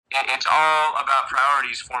it's all about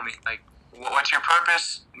priorities for me. Like, what's your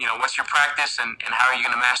purpose? What's your practice, and how are you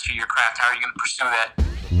going to master your craft? How are you going to pursue that?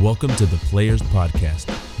 Welcome to the Players Podcast.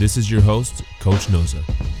 This is your host, Coach Noza.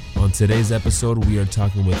 On today's episode, we are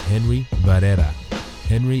talking with Henry Barrera.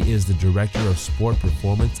 Henry is the Director of Sport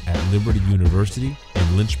Performance at Liberty University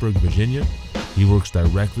in Lynchburg, Virginia. He works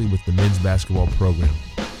directly with the men's basketball program.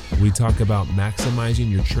 We talk about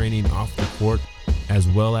maximizing your training off the court, as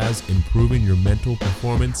well as improving your mental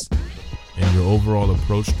performance and your overall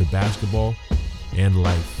approach to basketball and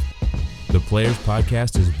life. The Players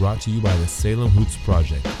Podcast is brought to you by the Salem Hoops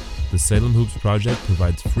Project. The Salem Hoops Project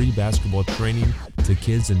provides free basketball training to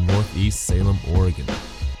kids in Northeast Salem, Oregon.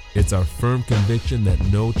 It's our firm conviction that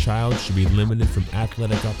no child should be limited from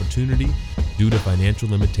athletic opportunity due to financial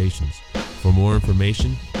limitations. For more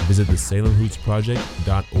information, visit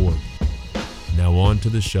thesalemhoopsproject.org. Now on to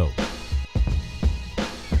the show.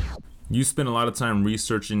 You spend a lot of time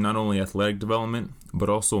researching not only athletic development, but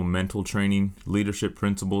also mental training, leadership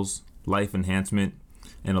principles, life enhancement,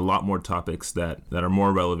 and a lot more topics that are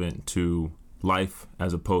more relevant to life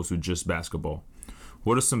as opposed to just basketball.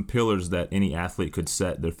 What are some pillars that any athlete could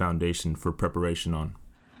set their foundation for preparation on?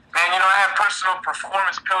 Man, I have personal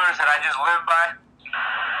performance pillars that I just live by.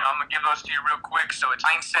 I'm going to give those to you real quick. So it's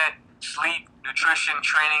mindset, sleep, nutrition,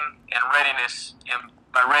 training, and readiness. And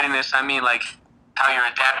by readiness, I mean like how you're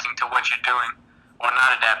adapting to what you're doing or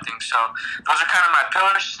not adapting. So those are kind of my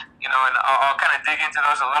pillars, and I'll kind of dig into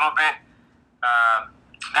those a little bit.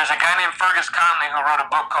 There's a guy named Fergus Conley who wrote a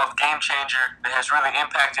book called Game Changer that has really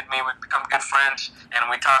impacted me. We've become good friends, and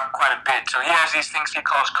we talk quite a bit. So he has these things he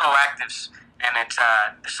calls coactives, and it's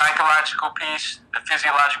the psychological piece, the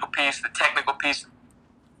physiological piece, the technical piece,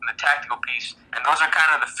 and the tactical piece. And those are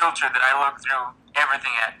kind of the filter that I look through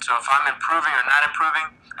everything at. So if I'm improving or not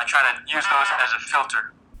improving, I try to use those as a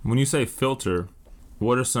filter. When you say filter,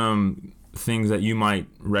 what are some things that you might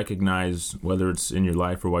recognize, whether it's in your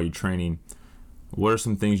life or while you're training? What are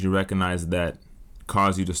some things you recognize that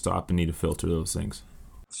cause you to stop and need to filter those things?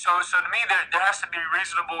 So to me, there has to be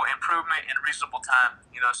reasonable improvement in reasonable time.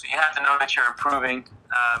 So you have to know that you're improving.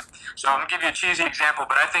 So I'm going to give you a cheesy example,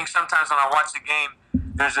 but I think sometimes when I watch the game,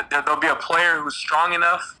 there'll be a player who's strong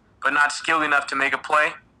enough but not skilled enough to make a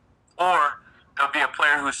play, or there'll be a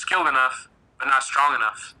player who's skilled enough but not strong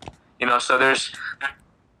enough. So there's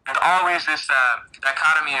always this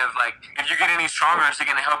dichotomy of like, if you get any stronger, is it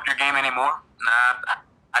going to help your game anymore? Nah,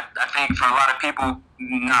 I think for a lot of people,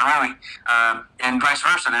 not really. And vice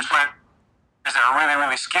versa. There's players that are really,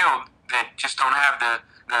 really skilled that just don't have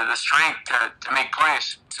the strength to make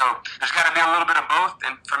plays. So there's got to be a little bit of both,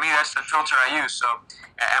 and for me, that's the filter I use. So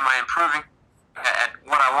am I improving at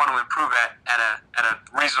what I want to improve at a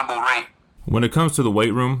reasonable rate? When it comes to the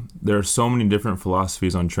weight room, there are so many different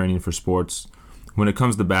philosophies on training for sports. When it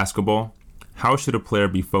comes to basketball, how should a player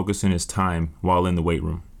be focusing his time while in the weight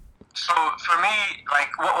room? So for me,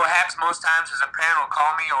 like what happens most times is a parent will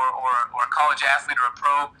call me or a college athlete or a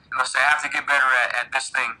pro, and they'll say, I have to get better at this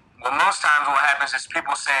thing. Well, most times what happens is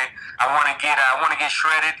people say, I want to get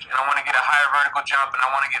shredded, and I want to get a higher vertical jump, and I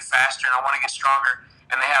want to get faster, and I want to get stronger,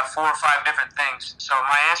 and they have 4 or 5 different things. So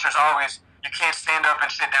my answer is always, you can't stand up and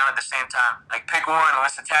sit down at the same time. Like, pick one, and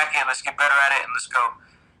let's attack it, let's get better at it, and let's go.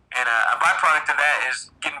 And a byproduct of that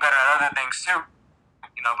is getting better at other things too.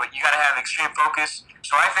 But you got to have extreme focus.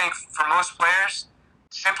 So I think for most players,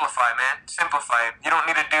 simplify, man. Simplify. You don't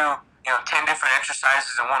need to do 10 different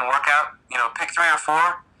exercises in one workout. Pick 3 or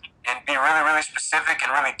 4 and be really, really specific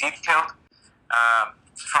and really detailed.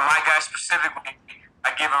 For my guys specifically,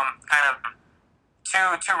 I give them kind of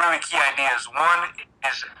two really key ideas. One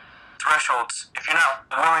is thresholds. If you're not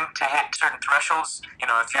willing to hit certain thresholds, if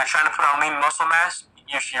you're trying to put on lean muscle mass,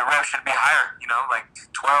 your reps should be higher, like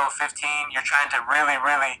 12, 15. You're trying to really,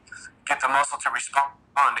 really get the muscle to respond.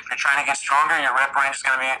 If you're trying to get stronger, your rep range is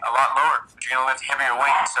going to be a lot lower, but you're going to lift heavier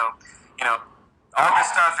weight. So, all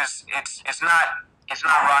this stuff it's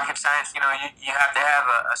not rocket science. You have to have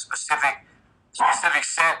a specific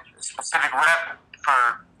set, specific rep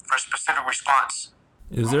for a specific response.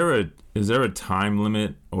 Is there a time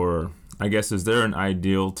limit, or I guess is there an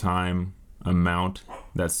ideal time amount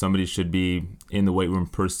that somebody should be in the weight room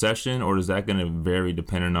per session, or is that going to vary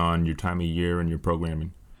depending on your time of year and your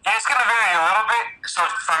programming? Yeah, it's going to vary a little bit. So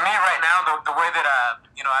for me right now, the way that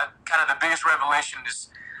kind of the biggest revelation is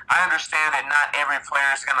I understand that not every player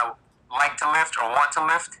is going to like to lift or want to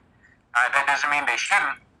lift. That doesn't mean they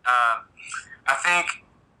shouldn't. I think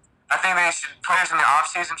players in the off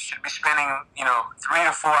season should be spending 3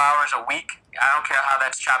 to 4 hours a week. I don't care how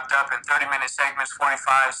that's chopped up in 30-minute segments,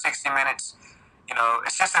 45, 60 minutes.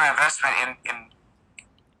 It's just an investment in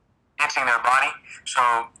enhancing their body. So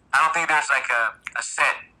I don't think there's like a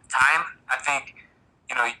set time. I think,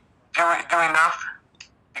 do enough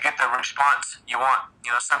to get the response you want.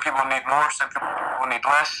 Some people need more, some people need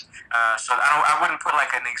less. So I wouldn't put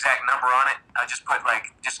like an exact number on it. I just put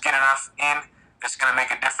just get enough in that's going to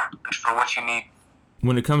make a difference for what you need.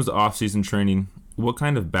 When it comes to off-season training, what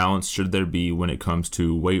kind of balance should there be when it comes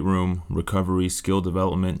to weight room, recovery, skill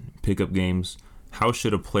development, pickup games? How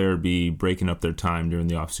should a player be breaking up their time during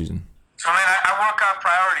the off-season? So, man, I work off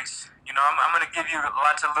priorities. I'm going to give you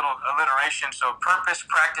lots of little alliteration. So purpose,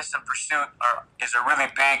 practice, and pursuit is a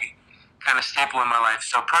really big kind of staple in my life.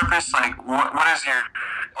 So purpose, like what is your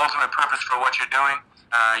ultimate purpose for what you're doing?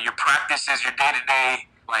 Your practice is your day-to-day,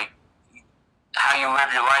 like how you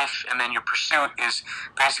live your life, and then your pursuit is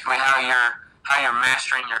basically how you're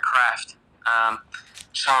mastering your craft.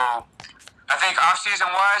 So I think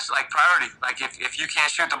off-season wise, like priority, like if you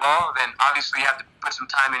can't shoot the ball, then obviously you have to put some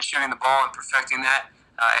time in shooting the ball and perfecting that.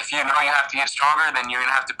 If you know you have to get stronger, then you're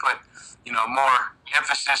gonna have to put more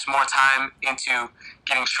emphasis, more time into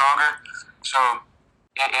getting stronger. So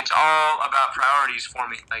it's all about priorities for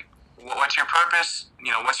me. Like, what's your purpose?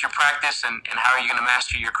 What's your practice, and how are you going to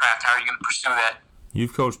master your craft? How are you going to pursue that?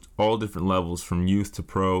 You've coached all different levels, from youth to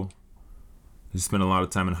pro. You spent a lot of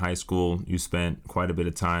time in high school. You spent quite a bit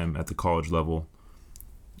of time at the college level.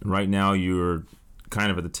 Right now, you're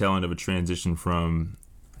kind of at the tail end of a transition from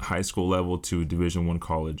high school level to Division I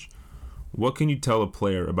college. What can you tell a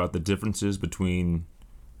player about the differences between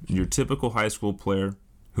your typical high school player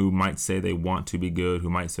who might say they want to be good, who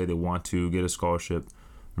might say they want to get a scholarship,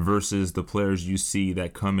 versus the players you see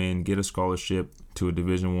that come in, get a scholarship to a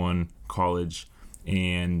Division I college,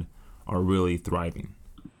 and are really thriving?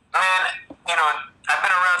 Man, I've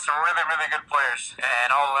been around some really, really good players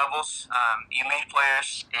at all levels, elite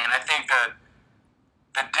players, and I think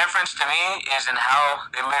the difference to me is in how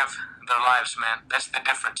they live their lives, man. That's the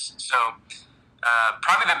difference. So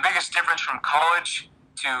probably the biggest difference from college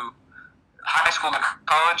to high school to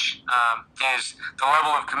college is the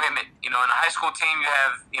level of commitment. In a high school team, you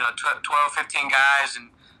have 12, 15 guys,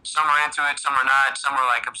 and some are into it, some are not, some are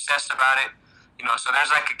like obsessed about it. So there's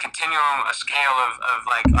like a continuum, a scale of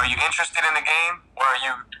like, are you interested in the game, or are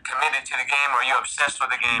you committed to the game, or are you obsessed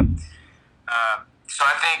with the game? So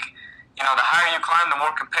I think the higher you climb, the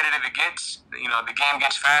more competitive it gets. The game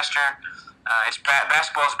gets faster.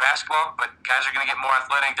 Basketball's basketball, but guys are going to get more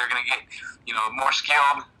athletic. They're going to get more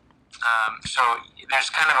skilled. So there's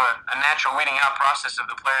kind of a natural weeding out process of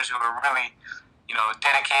the players who are really,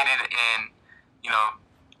 dedicated and,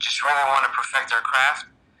 just really want to perfect their craft.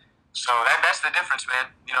 So that's the difference, man.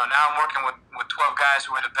 Now I'm working with 12 guys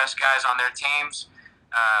who are the best guys on their teams,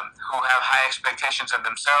 who have high expectations of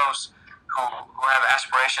themselves, who have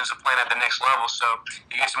aspirations of playing at the next level. So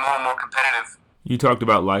it gets more and more competitive. You talked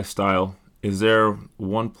about lifestyle. Is there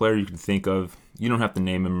one player you can think of? You don't have to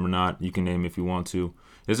name him or not. You can name him if you want to.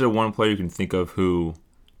 Is there one player you can think of who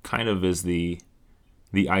kind of is the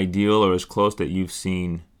ideal, or as close that you've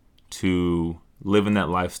seen to living that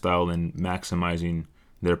lifestyle and maximizing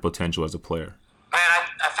their potential as a player? Man,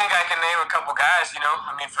 I think I can name a couple guys,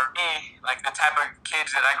 for me, like the type of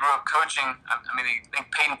kids that I grew up coaching, I think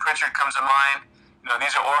Peyton Pritchard comes to mind.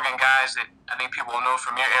 These are Oregon guys that I think people will know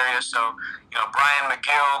from your area. So, Brian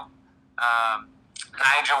McGill,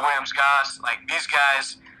 Nigel Williams-Goss, like these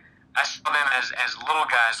guys, I saw them as little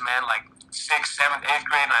guys, man, like 6th, 7th, 8th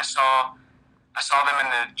grade, and I saw them in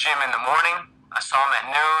the gym in the morning. I saw them at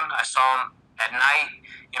noon. I saw them at night.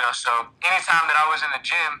 So anytime that I was in the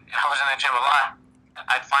gym, and I was in the gym a lot,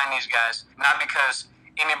 I'd find these guys, not because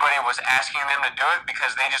anybody was asking them to do it,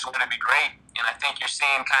 because they just want to be great. And I think you're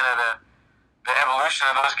seeing kind of the evolution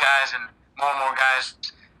of those guys, and more guys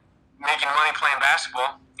making money playing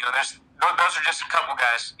basketball. Those are just a couple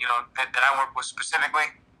guys, that I work with specifically.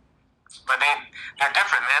 But they're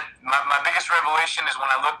different, man. My biggest revelation is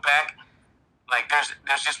when I look back, like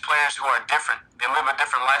there's just players who are different. They live a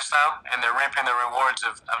different lifestyle, and they're reaping the rewards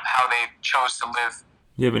of how they chose to live.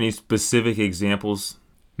 You have any specific examples?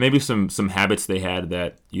 Maybe some habits they had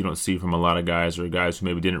that you don't see from a lot of guys, or guys who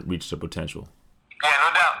maybe didn't reach their potential? Yeah,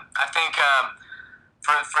 no doubt. I think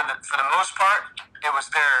for the most part, it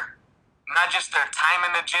was not just their time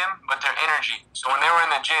in the gym, but their energy. So when they were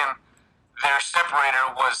in the gym, their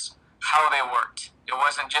separator was how they worked. It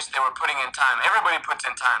wasn't just they were putting in time. Everybody puts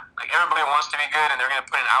in time. Like, everybody wants to be good, and they're going to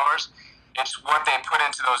put in hours. It's what they put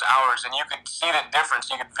into those hours, and you could see the difference.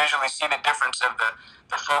 You could visually see the difference of the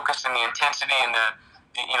focus and the intensity and the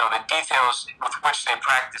details with which they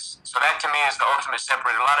practice. So that to me is the ultimate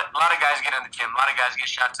separator. A lot of guys get in the gym. A lot of guys get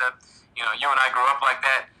shots up. You and I grew up like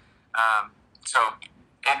that. So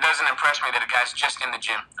it doesn't impress me that a guy's just in the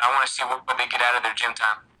gym. I want to see what they get out of their gym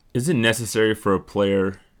time. Is it necessary for a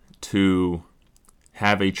player to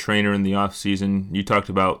have a trainer in the off season? You talked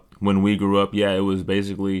about when we grew up. Yeah, it was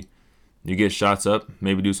basically you get shots up,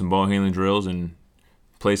 maybe do some ball handling drills, and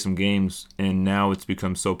play some games. And now it's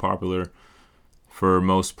become so popular for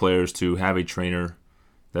most players to have a trainer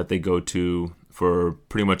that they go to for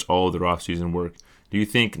pretty much all of their off season work. Do you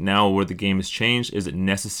think now where the game has changed, is it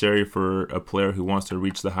necessary for a player who wants to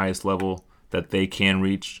reach the highest level that they can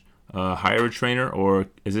reach, hire a trainer, or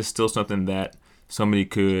is this still something that somebody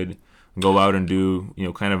could go out and do,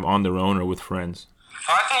 kind of on their own or with friends?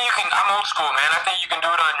 Well, I think you can. I'm old school, man. I think you can do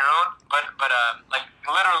it on your own. But like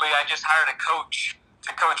literally, I just hired a coach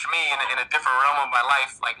to coach me in a different realm of my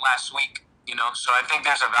life, like last week. So I think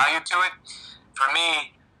there's a value to it. For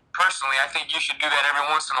me personally, I think you should do that every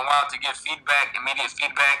once in a while to get feedback, immediate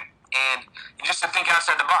feedback, and just to think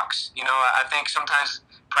outside the box. I think sometimes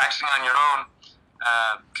practicing on your own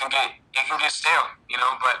can get stale.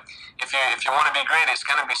 But if you want to be great, it's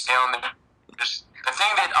gonna be stale. And the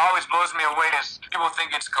thing that always blows me away is people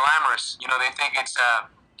think it's glamorous. They think it's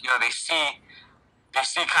they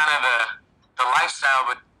see kind of the lifestyle,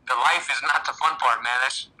 but the life is not the fun part, man.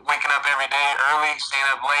 That's waking up every day early, staying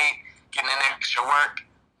up late, getting in extra work.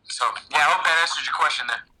 So yeah, I hope that answers your question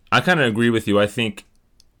there. I kind of agree with you. I think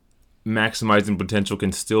maximizing potential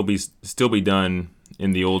can still be done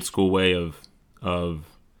in the old school way of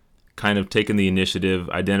kind of taking the initiative,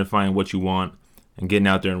 identifying what you want, and getting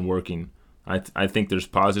out there and working. I think there's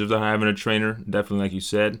positives to having a trainer, definitely like you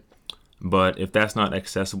said. But if that's not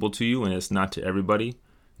accessible to you and it's not to everybody,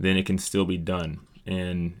 then it can still be done.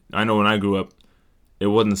 And I know when I grew up, it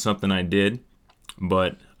wasn't something I did,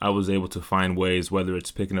 but I was able to find ways, whether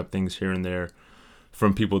it's picking up things here and there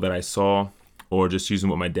from people that I saw or just using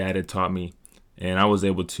what my dad had taught me. And I was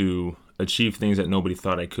able to achieve things that nobody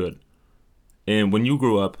thought I could. And when you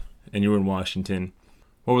grew up and you were in Washington,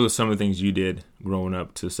 what were some of the things you did growing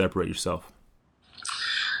up to separate yourself?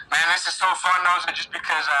 Man, this is so fun, Noza, just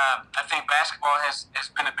because I think basketball has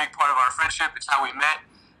been a big part of our friendship. It's how we met,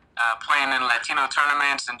 playing in Latino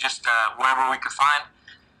tournaments and just wherever we could find.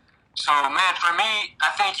 So, man, for me,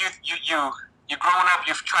 I think you growing up,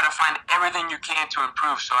 you try to find everything you can to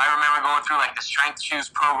improve. So I remember going through like the strength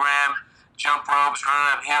shoes program, jump ropes,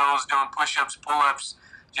 running up hills, doing push-ups, pull-ups,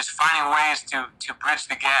 just finding ways to bridge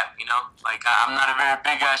the gap. Like I'm not a very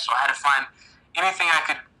big guy, so I had to find anything I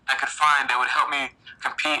could find that would help me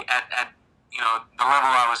compete at the level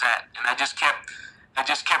I was at, and I just kept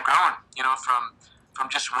growing. From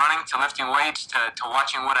just running to lifting weights to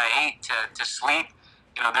watching what I ate to sleep.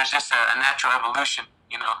 There's just a natural evolution.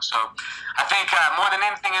 So I think more than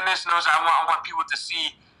anything in this, I want people to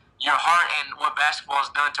see your heart and what basketball has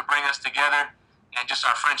done to bring us together and just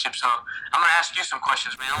our friendship. So I'm gonna ask you some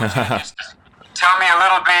questions, man. I want you to just tell me a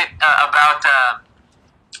little bit about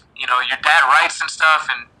your dad writes and stuff,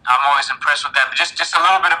 and I'm always impressed with that. But just a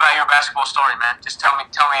little bit about your basketball story, man. Just tell me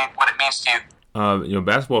what it means to you.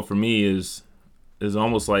 Basketball for me is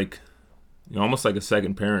almost like a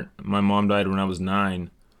second parent. My mom died when I was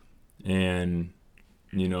 9, and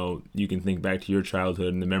you can think back to your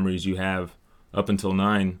childhood and the memories you have up until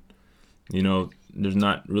 9. There's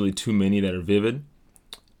not really too many that are vivid.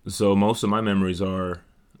 So most of my memories are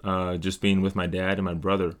just being with my dad and my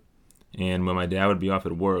brother. And when my dad would be off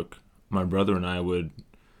at work, my brother and I would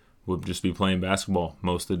just be playing basketball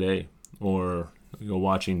most of the day, or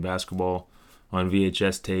watching basketball on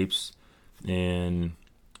VHS tapes. And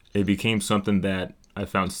it became something that I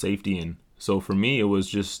found safety in. So for me, it was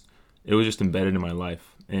just embedded in my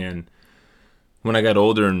life. And when I got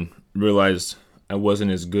older and realized I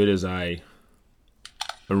wasn't as good as I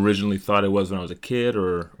originally thought I was when I was a kid,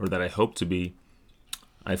 or that I hoped to be,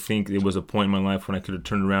 I think it was a point in my life when I could have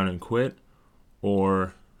turned around and quit,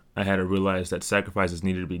 or I had to realize that sacrifices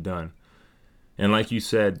needed to be done. And like you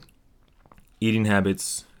said, eating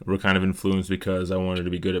habits were kind of influenced because I wanted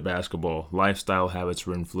to be good at basketball. Lifestyle habits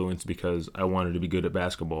were influenced because I wanted to be good at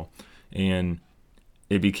basketball. And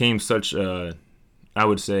it became such a, I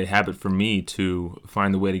would say, habit for me to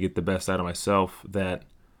find the way to get the best out of myself, that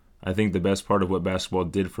I think the best part of what basketball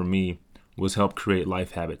did for me was help create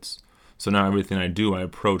life habits. So now everything I do, I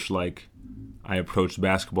approach like I approached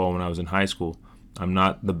basketball when I was in high school. I'm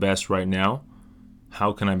not the best right now.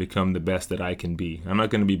 How can I become the best that I can be? I'm not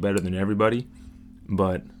going to be better than everybody,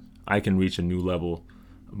 but I can reach a new level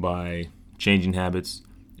by changing habits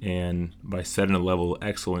and by setting a level of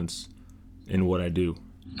excellence in what I do.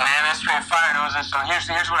 Man, that's pretty fire, Noza. So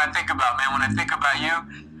here's what I think about, man. When I think about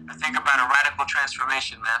you, I think about a radical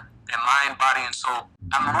transformation, man, in mind, body, and soul.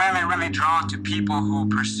 I'm really, really drawn to people who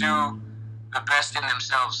pursue the best in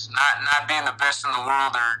themselves, not being the best in the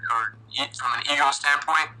world or from an ego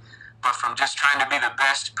standpoint, but from just trying to be the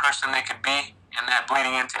best person they could be, and that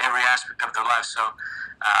bleeding into every aspect of their life. So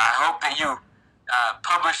I hope that you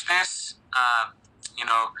publish this.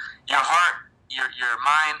 Your heart, your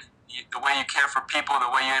mind, the way you care for people, the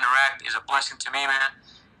way you interact is a blessing to me, man.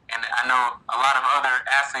 And I know a lot of other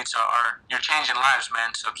athletes you're changing lives,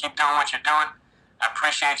 man. So keep doing what you're doing. I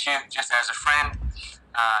appreciate you just as a friend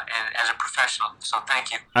and as a professional. So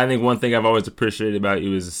thank you. I think one thing I've always appreciated about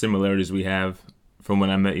you is the similarities we have from when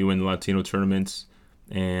I met you in the Latino tournaments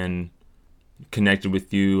and connected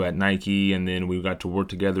with you at Nike, and then we got to work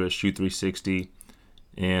together at Shoot 360.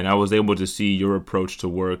 And I was able to see your approach to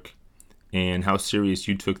work and how serious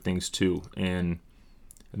you took things too. And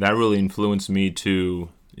that really influenced me to,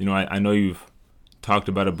 I know you've talked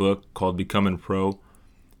about a book called Becoming Pro,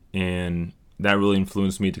 and that really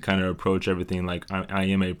influenced me to kind of approach everything like I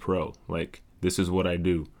am a pro. Like, this is what I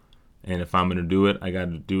do. And if I'm going to do it, I got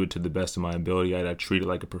to do it to the best of my ability. I got to treat it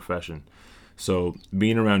like a profession. So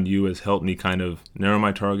being around you has helped me kind of narrow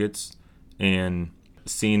my targets, and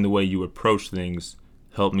seeing the way you approach things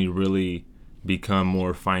helped me really become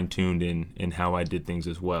more fine-tuned in how I did things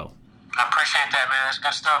as well. I appreciate that, man. That's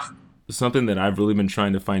good stuff. Something that I've really been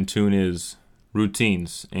trying to fine-tune is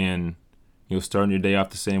routines, and starting your day off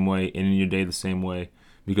the same way, ending your day the same way,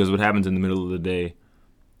 because what happens in the middle of the day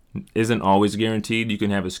isn't always guaranteed. You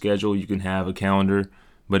can have a schedule, you can have a calendar,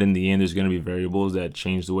 but in the end there's going to be variables that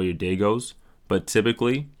change the way your day goes. But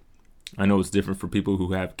typically, I know it's different for people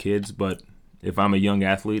who have kids, but if I'm a young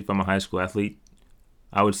athlete, if I'm a high school athlete,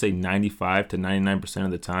 I would say 95 to 99%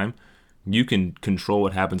 of the time, you can control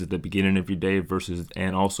what happens at the beginning of your day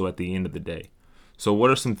and also at the end of the day. So what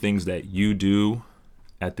are some things that you do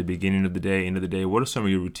at the beginning of the day, end of the day? What are some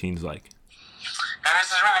of your routines like? Now,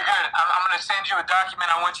 this is really good. I'm going to send you a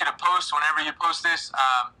document I want you to post whenever you post this.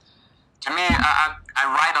 To me, I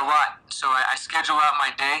write a lot, so I schedule out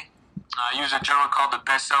my day. I use a journal called the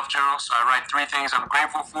Best Self Journal, so I write 3 things I'm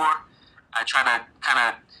grateful for. I try to kind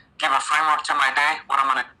of give a framework to my day, what I'm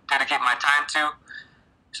going to dedicate my time to.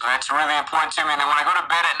 So that's really important to me. And then when I go to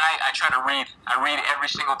bed at night, I try to read. I read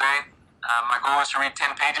every single day. My goal is to read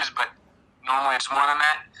 10 pages, but normally it's more than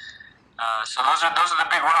that. So those are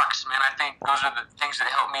the big rocks, man. I think those are the things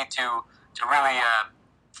that help me to really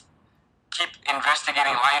keep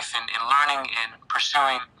investigating life and learning and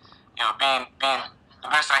pursuing, being the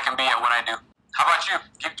best I can be at what I do. How about you?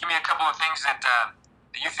 Give me a couple of things that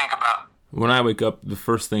you think about. When I wake up, the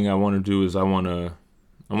first thing I want to do is I want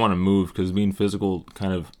to move, because being physical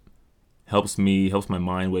kind of helps my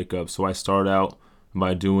mind wake up. So I start out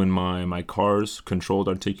by doing my CARs, controlled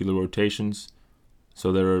articular rotations.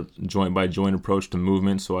 So they're a joint by joint approach to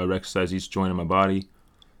movement. So I exercise each joint in my body.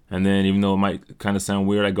 And then, even though it might kind of sound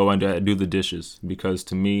weird, I go and I do the dishes, because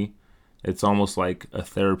to me, it's almost like a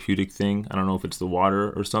therapeutic thing. I don't know if it's the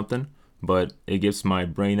water or something, but it gets my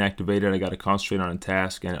brain activated. I got to concentrate on a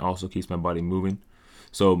task, and it also keeps my body moving.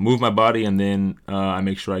 So move my body, and then I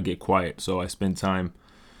make sure I get quiet. So I spend time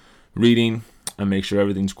reading. I make sure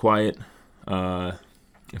everything's quiet.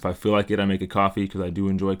 If I feel like it, I make a coffee, because I do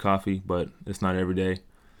enjoy coffee, but it's not every day.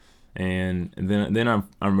 And then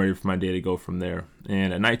I'm ready for my day to go from there.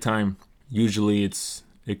 And at nighttime, usually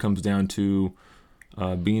it comes down to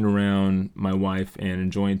being around my wife and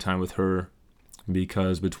enjoying time with her,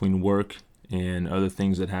 because between work and other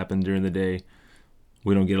things that happen during the day,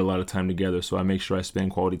 we don't get a lot of time together. So I make sure I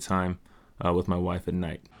spend quality time with my wife at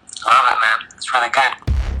night. Love it, man. It's really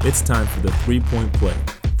good. It's time for the 3-point play.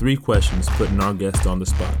 3 questions putting our guest on the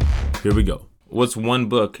spot. Here we go. What's one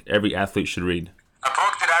book every athlete should read? A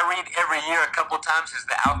book that I read every year a couple of times is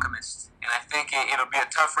The Alchemist. And I think it'll be a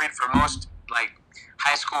tough read for most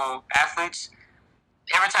high school athletes.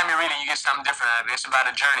 Every time you read it, you get something different out of it. It's about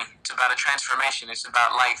a journey. It's about a transformation. It's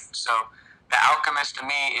about life. So The Alchemist, to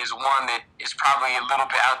me, is one that is probably a little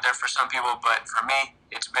bit out there for some people, but for me,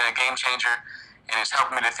 it's been a game changer, and it's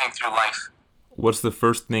helped me to think through life. What's the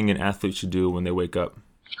first thing an athlete should do when they wake up?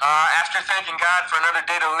 After thanking God for another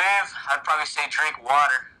day to live, I'd probably say drink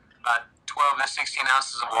water, about 12 to 16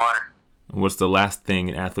 ounces of water. What's the last thing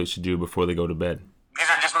an athlete should do before they go to bed? These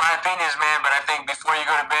are just my opinions, man, but I think before you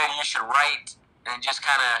go to bed, you should write and just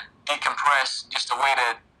kind of decompress, just a way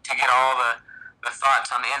to get all the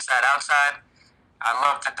thoughts on the inside, outside. I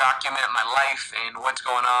love to document my life and what's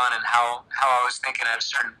going on and how I was thinking at a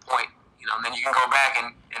certain point. And then you can go back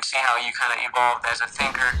and see how you kind of evolved as a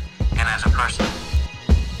thinker and as a person.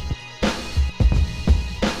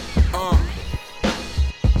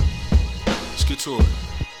 Let's get to it.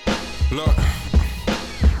 Look,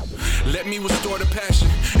 Let me restore the passion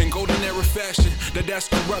in golden era fashion. That's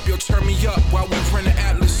corrupt, yo, turn me up while we run the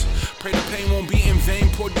atlas. Pray the pain won't be in vain,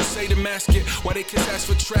 poor you say to mask it. While they kiss ask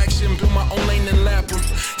for traction, build my own lane and lap them.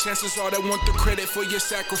 Chances are they want the credit for your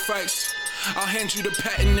sacrifice. I'll hand you the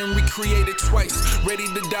patent and recreate it twice. Ready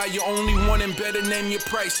to die, you're only one and better name your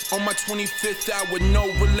price. On my 25th hour, no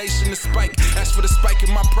relation to Spike. Ask for the spike in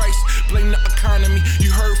my price, blame the economy. You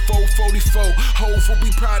heard 444, Hove will be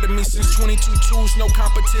proud of me. Since 22 twos, no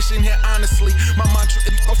competition here, honestly. My mantra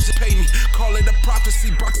is to pay me, call it a prophecy.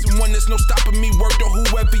 Boxing one, there's no stopping me. Word to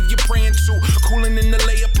whoever you're praying to. Cooling in the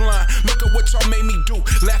layup line, look at what y'all made me do.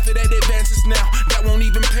 Laughing at advances now, that won't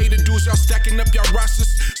even pay the dues. Y'all stacking up y'all rosters,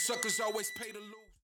 suckers always pay to lose.